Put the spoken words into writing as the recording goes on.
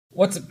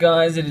What's up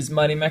guys, it is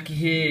Mighty Mackie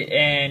here,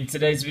 and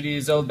today's video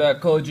is all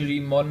about Call of Duty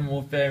Modern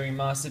Warfare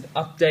Remastered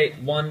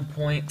Update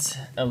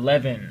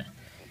 1.11.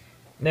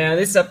 Now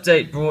this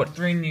update brought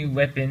 3 new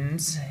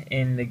weapons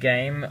in the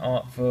game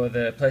for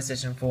the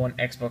PlayStation 4 and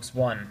Xbox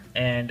One,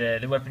 and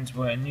the weapons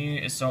were a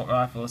new assault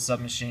rifle, a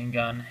submachine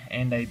gun,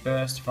 and a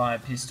burst fire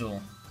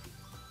pistol.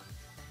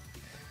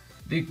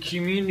 The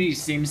community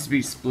seems to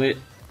be split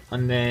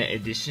on their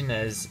edition,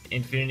 as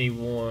Infinity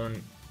Ward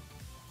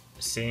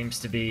seems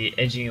to be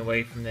edging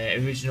away from their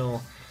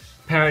original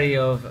parody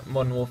of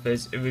Modern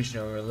Warfare's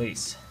original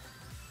release.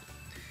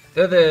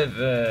 Though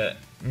they've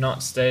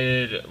not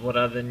stated what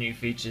other new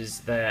features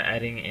they are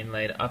adding in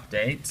later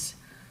updates,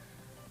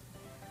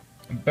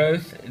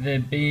 both the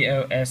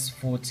BOS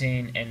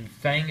 14 and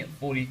Fang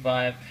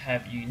 45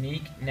 have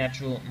unique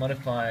natural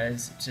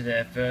modifiers to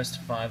their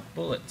first 5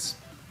 bullets.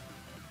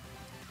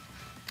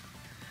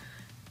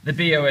 The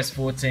BOS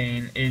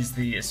 14 is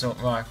the assault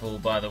rifle,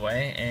 by the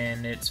way,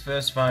 and its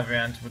first 5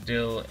 rounds will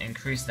deal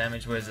increased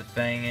damage, whereas the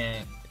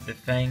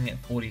Fang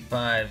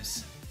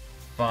 45s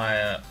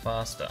fire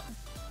faster.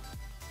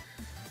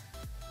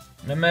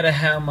 No matter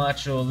how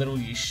much or little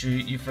you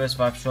shoot, your first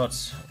 5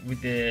 shots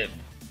with the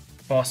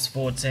BOS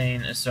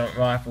 14 assault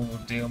rifle will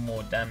deal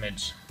more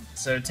damage,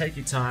 so take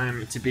your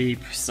time to be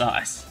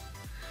precise.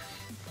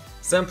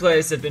 Some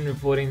players have been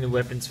reporting the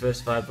weapon's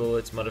first 5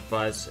 bullets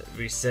modifies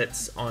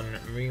resets on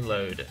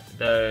reload,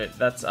 though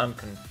that's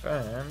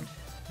unconfirmed,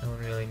 no one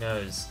really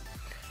knows.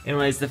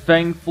 Anyways, the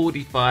Fang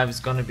 45 is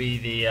going to be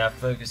the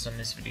focus on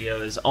this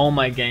video, as all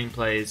my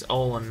gameplay is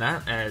all on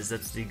that, as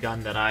that's the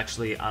gun that I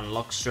actually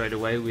unlocked straight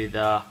away with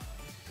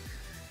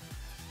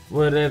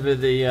whatever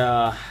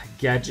the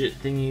gadget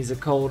thingies are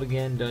called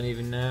again, don't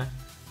even know.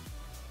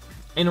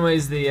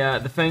 Anyways,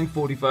 the Fang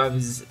 45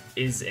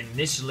 is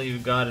initially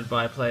regarded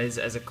by players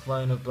as a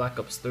clone of Black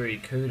Ops 3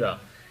 CUDA,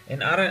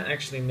 and I don't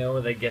actually know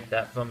where they get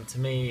that from. To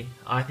me,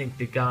 I think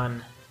the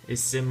gun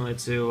is similar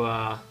to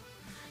a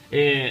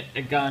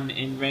gun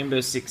in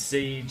Rainbow Six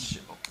Siege,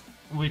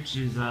 which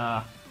is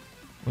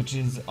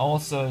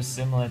also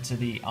similar to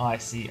the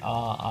ICR,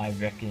 I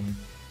reckon,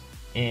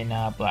 in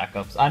Black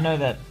Ops. I know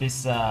that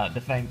this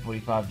the Fang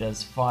 45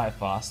 does fire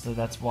faster.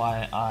 That's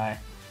why I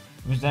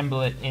resemble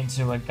it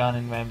into a gun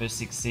in Rainbow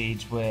Six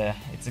Siege, where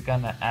it's a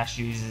gun that Ash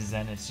uses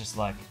and it's just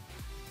like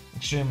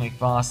extremely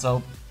fast.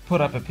 I'll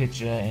put up a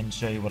picture and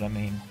show you what I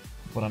mean,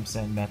 what I'm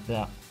saying about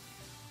that.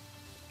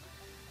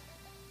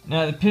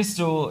 Now the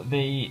pistol,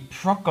 the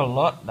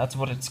Procolot, that's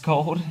what it's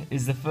called,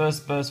 is the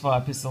first burst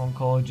fire pistol in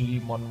Call of Duty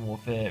Modern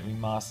Warfare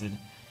Remastered,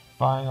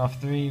 firing off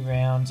 3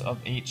 rounds of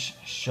each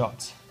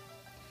shot.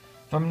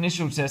 From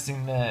initial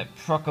testing, the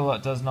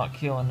Procolot does not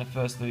kill in the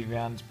first 3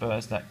 rounds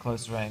burst at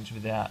close range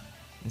without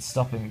the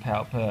stopping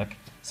power perk.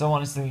 So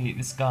honestly,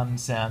 this gun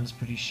sounds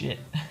pretty shit.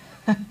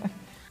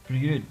 Pretty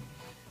good.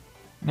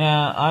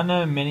 Now, I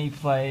know many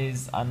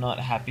players are not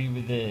happy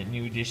with the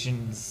new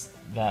additions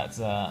that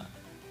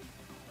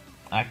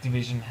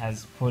Activision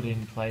has put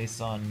in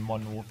place on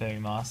Modern Warfare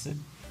Remastered,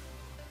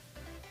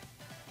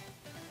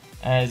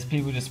 as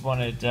people just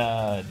wanted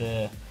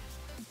the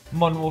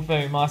Modern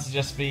Warfare Remastered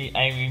just be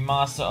a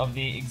remaster of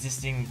the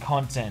existing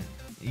content,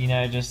 you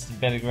know,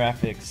 just better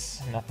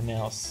graphics, nothing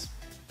else.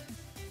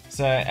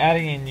 So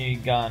adding in new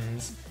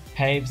guns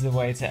paves the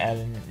way to add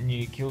in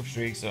new kill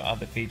streaks or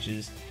other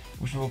features,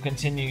 which will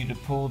continue to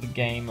pull the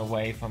game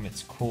away from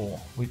its core,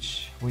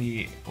 which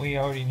we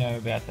already know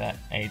about that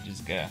ages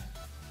ago.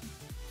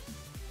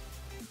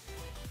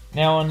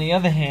 Now on the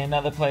other hand,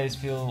 other players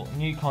feel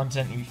new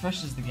content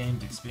refreshes the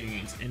game's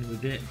experience, and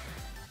with it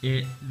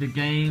the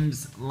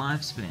game's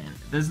lifespan.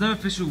 There's no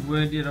official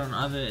word yet on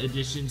other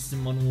additions to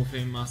Modern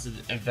Warfare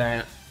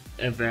Remastered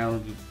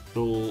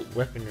available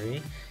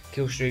weaponry,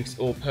 kill streaks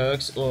or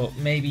perks, or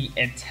maybe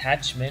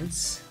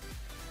attachments,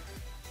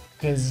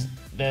 because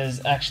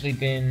there's actually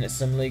been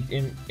some leaked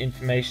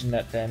information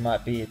that there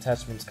might be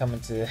attachments coming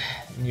to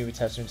new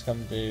attachments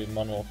coming to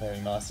Modern Warfare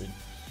Remastered.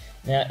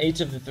 Now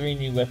each of the 3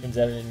 new weapons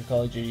added in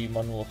Call of Duty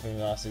Modern Warfare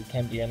Remastered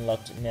can be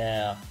unlocked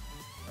now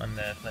on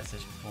the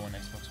PlayStation 4 and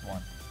Xbox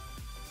One.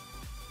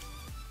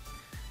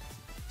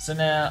 So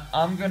now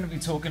I'm going to be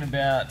talking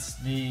about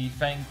the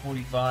Fang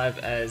 45,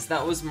 as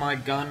that was my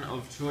gun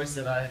of choice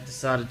that I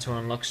decided to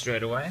unlock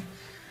straight away.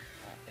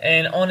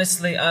 And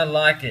honestly, I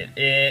like it.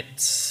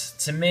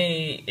 To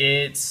me,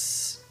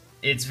 it's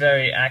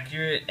very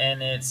accurate,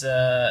 and it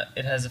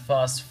has a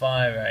fast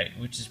fire rate,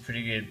 which is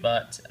pretty good.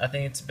 But I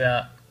think it's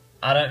about,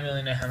 I don't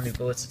really know how many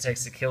bullets it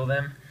takes to kill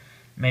them,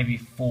 maybe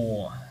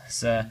 4.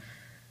 So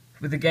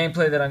with the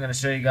gameplay that I'm going to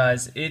show you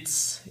guys,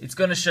 it's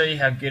going to show you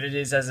how good it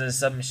is as a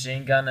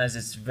submachine gun, as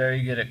it's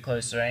very good at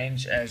close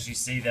range, as you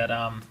see that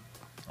on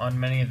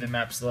many of the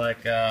maps,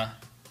 like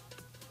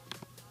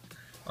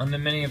on the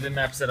many of the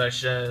maps that I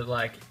show,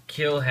 like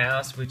Kill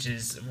House, which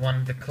is one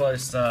of the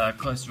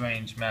close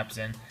range maps,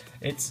 and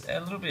it's a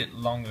little bit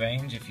long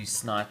range if you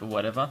snipe or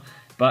whatever,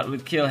 but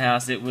with Kill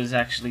House it was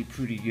actually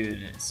pretty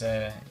good,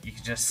 so you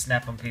could just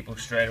snap on people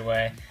straight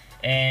away.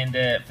 And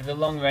for the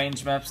long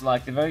range maps,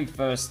 like the very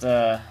first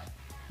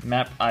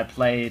map I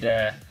played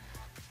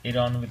it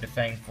on with the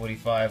Fang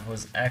 45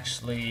 was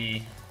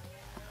actually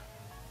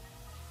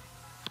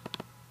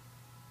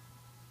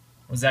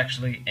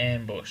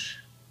Ambush.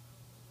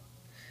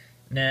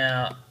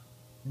 Now,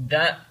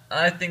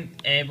 I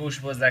think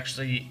Ambush was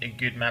actually a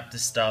good map to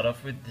start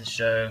off with to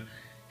show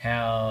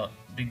how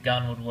the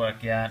gun would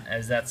work out,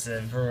 as that's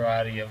a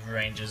variety of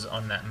ranges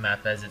on that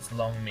map, as it's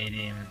long,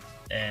 medium,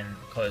 and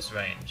close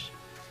range.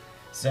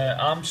 So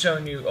I'm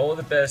showing you all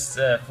the best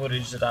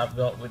footage that I've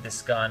got with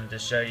this gun to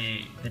show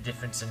you the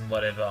difference in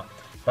whatever.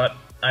 But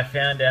I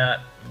found out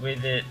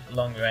with it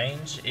long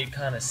range, it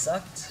kind of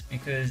sucked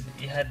because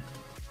it had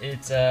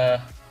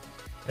the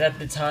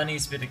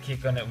tiniest bit of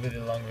kick on it with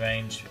the long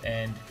range,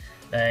 and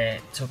they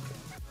took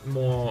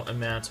more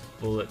amount of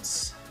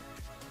bullets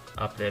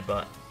up their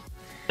butt.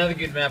 Another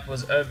good map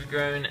was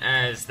Overgrown,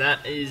 as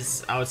that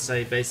is, I would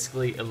say,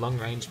 basically a long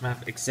range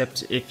map,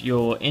 except if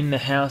you're in the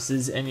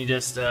houses and you're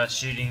just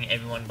shooting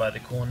everyone by the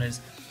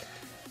corners.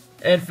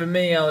 And for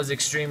me, I was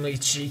extremely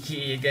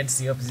cheeky against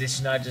the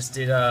opposition. I just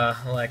did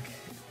like,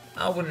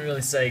 I wouldn't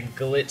really say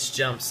glitch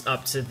jumps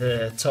up to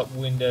the top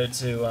window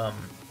to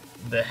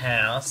the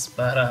house,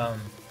 but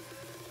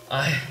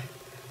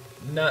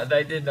no,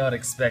 they did not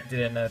expect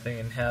it, and they're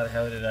thinking, how the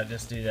hell did I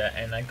just do that?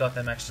 And I got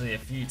them actually a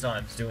few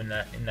times doing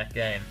that in that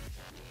game.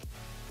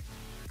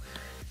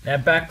 Now,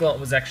 backlot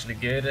was actually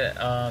good.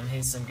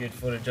 Here's some good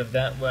footage of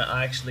that, where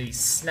I actually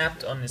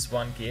snapped on this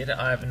one kid.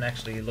 I haven't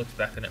actually looked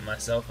back on it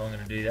myself. I'm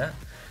going to do that,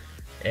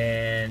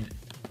 and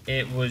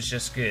it was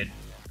just good.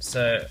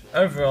 So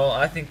overall,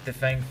 I think the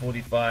Fang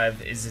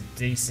 45 is a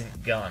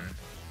decent gun.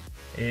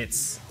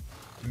 It's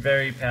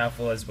very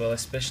powerful as well,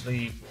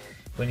 especially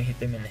when you hit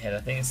them in the head.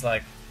 I think it's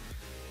like,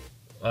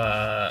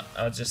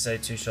 I'll just say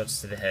 2 shots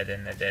to the head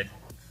and they're dead.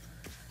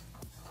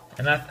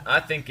 And I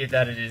think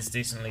that it is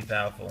decently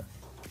powerful.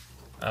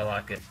 I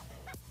like it.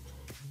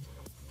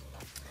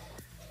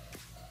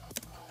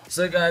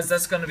 So guys,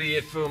 that's going to be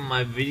it for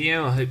my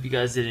video. I hope you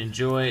guys did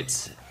enjoy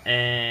it,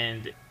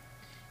 and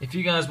if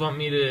you guys want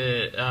me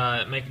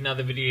to make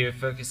another video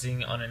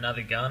focusing on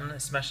another gun,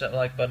 smash that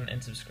like button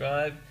and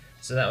subscribe.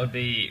 So that would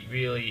be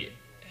really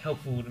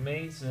helpful to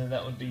me, so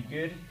that would be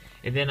good.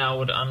 And then I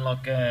would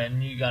unlock a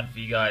new gun for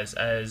you guys,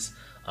 as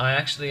I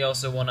actually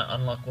also want to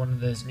unlock one of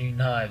those new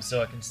knives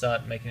so I can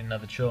start making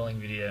another trolling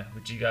video,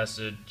 which you guys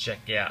should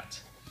check out.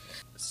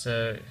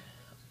 So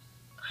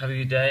have a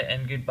good day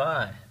and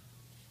goodbye.